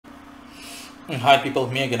Hi people,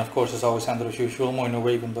 me again, of course, as always, Andrew as usual, Moino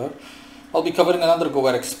Ravenberg. I'll be covering another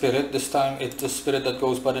Goetic spirit. This time it's a spirit that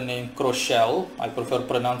goes by the name Crocell. I prefer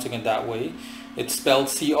pronouncing it that way. It's spelled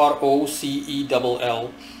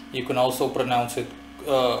C-R-O-C-E-L-L. You can also pronounce it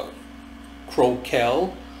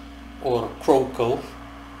Crokel or Crokel.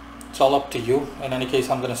 It's all up to you. In any case,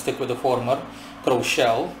 I'm going to stick with the former,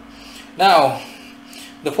 Crocell. Now,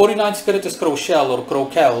 the 49th spirit is Crocell or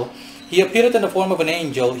Crokel. He appeared in the form of an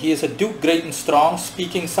angel. He is a duke great and strong,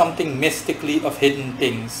 speaking something mystically of hidden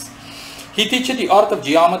things. He teaches the art of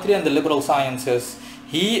geometry and the liberal sciences.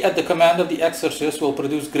 He, at the command of the exorcist, will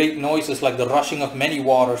produce great noises like the rushing of many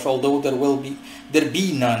waters, although there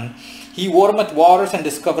be none. He warmeth waters and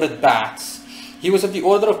discovereth baths. He was of the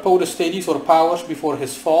order of potestates or powers before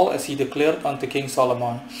his fall, as he declared unto King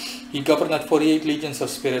Solomon. He governed 48 legions of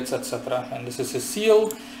spirits, etc. And this is his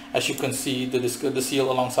seal. As you can see, the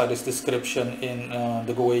seal alongside his description in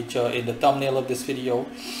the Goetic in the thumbnail of this video.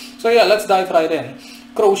 So yeah, let's dive right in.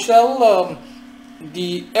 Crocell,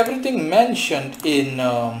 everything mentioned in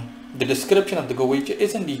the description of the Goetic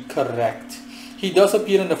is indeed correct. He does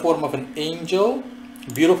appear in the form of an angel,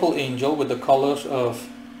 beautiful angel with the colors of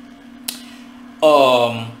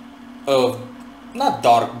not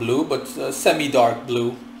dark blue, but semi-dark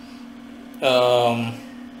blue.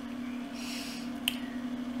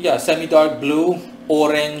 Yeah, semi-dark blue,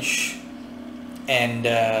 orange, and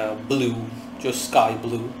blue, just sky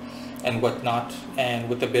blue and whatnot, and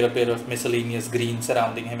with a bit of miscellaneous green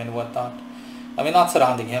surrounding him and whatnot. I mean, not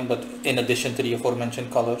surrounding him, but in addition to the aforementioned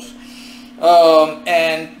colors.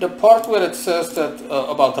 And the part where it says that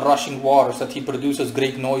about rushing waters, that he produces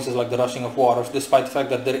great noises like the rushing of waters, despite the fact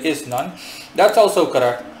that there is none, that's also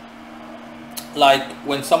correct. Like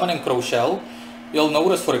when someone in Crocell, you'll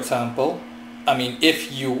notice, for example, I mean,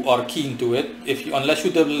 if you are keen to it, unless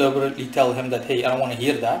you deliberately tell him that, hey, I don't want to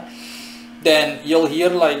hear that, then you'll hear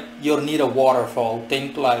like you're near a waterfall.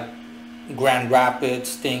 Think like Grand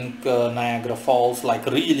Rapids, think Niagara Falls. Like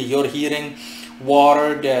really, you're hearing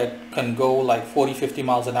water that can go like 40-50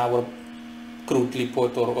 miles an hour, crudely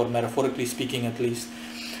put, or metaphorically speaking at least.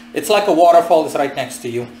 It's like a waterfall is right next to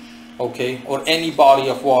you, okay? Or any body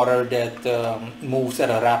of water that moves at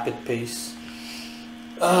a rapid pace.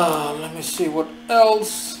 Let me see what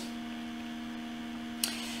else.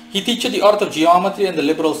 He teaches the art of geometry and the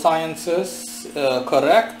liberal sciences,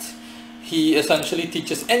 correct. He essentially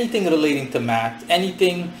teaches anything relating to math,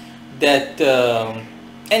 anything that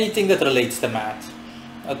relates to math.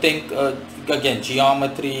 I think, again,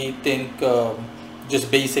 geometry, think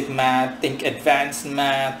just basic math, think advanced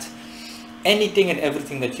math, anything and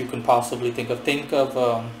everything that you can possibly think of. Think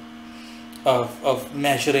of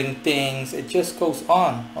measuring things. It just goes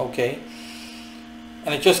on, okay?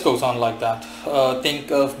 And it just goes on like that. Think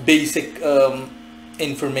of basic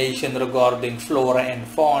information regarding flora and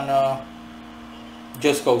fauna.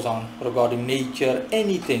 Just goes on regarding nature,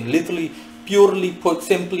 anything, literally, purely put,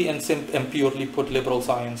 simply and purely put, liberal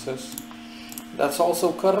sciences. That's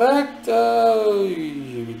also correct.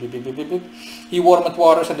 He warmed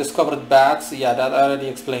waters and discovered baths. Yeah, that I already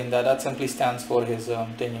explained that. That simply stands for his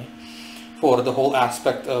thingy, for the whole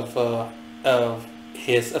aspect of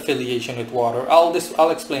his affiliation with water. I'll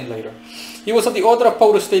explain later. He was of the order of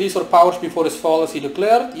potestates or powers before his fall, as he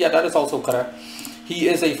declared. Yeah, that is also correct. He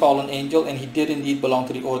is a fallen angel, and he did indeed belong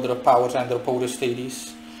to the order of powers and their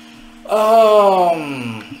potestates.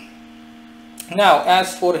 Now,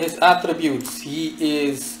 as for his attributes, he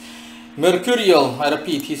is mercurial. I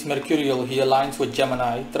repeat, he's mercurial. He aligns with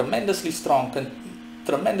Gemini, tremendously strong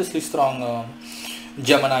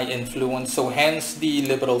Gemini influence. So hence the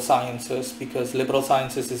liberal sciences, because liberal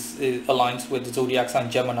sciences aligns with the zodiac sign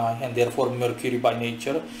Gemini, and therefore Mercury by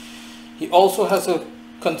nature. He also has a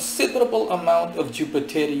considerable amount of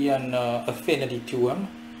Jupiterian affinity to him.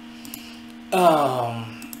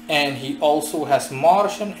 And he also has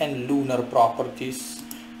Martian and lunar properties,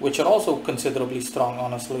 which are also considerably strong,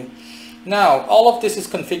 honestly. Now, all of this is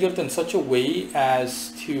configured in such a way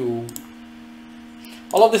as to...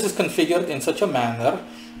 All of this is configured in such a manner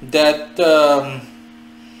that,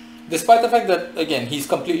 despite the fact that, again, he's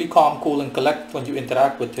completely calm, cool, and collected when you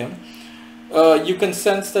interact with him, you can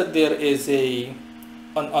sense that there is an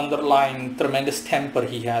underlying tremendous temper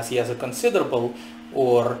he has. He has a considerable,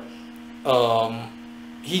 or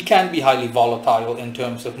he can be highly volatile in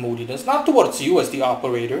terms of moodiness, not towards you as the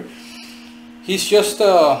operator. He's just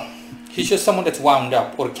someone that's wound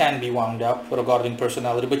up, or can be wound up regarding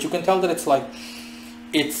personality, but you can tell that it's like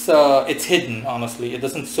it's hidden, honestly. It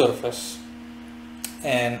doesn't surface.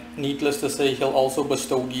 And needless to say, he'll also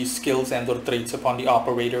bestow these skills and or traits upon the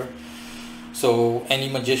operator. So any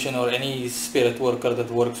magician or any spirit worker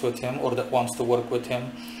that works with him or that wants to work with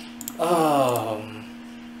him,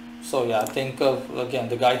 so yeah, think of, again,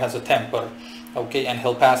 the guy has a temper, okay, and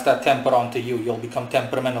he'll pass that temper on to you. You'll become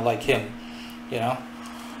temperamental like him, you know,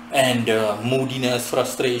 and moodiness,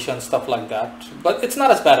 frustration, stuff like that. But it's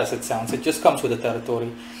not as bad as it sounds. It just comes with the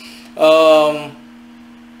territory. Now,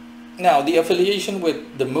 the affiliation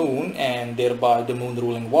with the moon and thereby the moon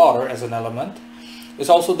ruling water as an element is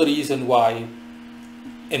also the reason why,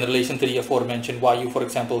 in relation to the aforementioned, why you, for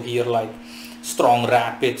example, hear like strong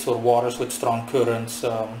rapids or waters with strong currents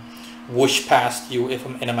whoosh past you, if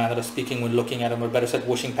in a manner of speaking, when looking at him, or better said,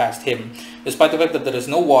 whooshing past him, despite the fact that there is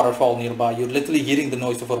no waterfall nearby. You're literally hearing the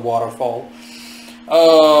noise of a waterfall.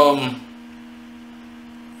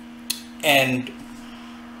 And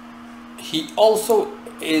he also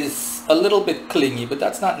is a little bit clingy, but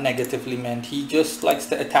that's not negatively meant. He just likes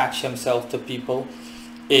to attach himself to people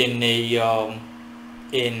in a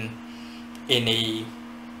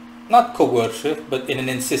not coercive, but in an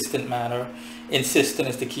insistent manner. Insistent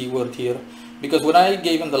is the key word here, because when I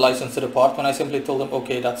gave him the license to depart, when I simply told him,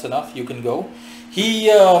 okay, that's enough, you can go, he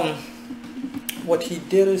what he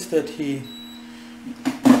did is that he,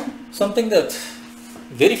 something that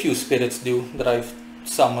very few spirits do that I've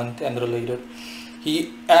summoned and related,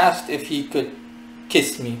 he asked if he could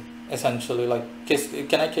kiss me, essentially, like, kiss,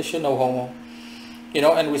 can I kiss you, no homo, you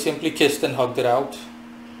know, and we simply kissed and hugged it out.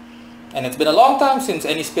 And it's been a long time since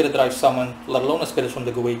any spirit that I've summoned, let alone a spirit from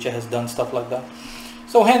the Goetic, has done stuff like that.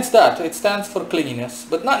 So hence that, it stands for clinginess,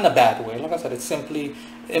 but not in a bad way. Like I said, it's simply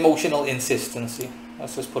emotional insistency.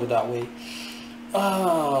 Let's just put it that way.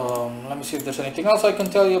 Let me see if there's anything else I can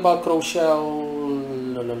tell you about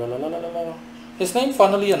Crocell. His name,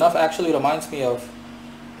 funnily enough, actually reminds me of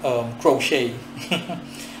crochet.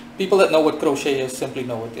 People that know what crochet is simply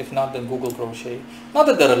know it. If not, then Google crochet. Not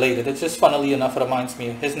that they're related, it's just funnily enough reminds me.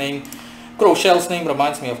 His name, Crocell's name,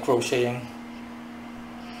 reminds me of crocheting.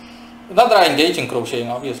 Not that I engage in crocheting,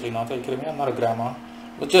 obviously not. Are you kidding me? I'm not a grandma.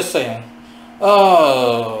 But just saying.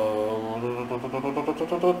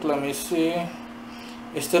 Let me see.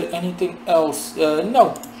 Is there anything else?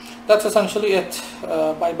 No. That's essentially it.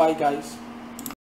 Bye bye, guys.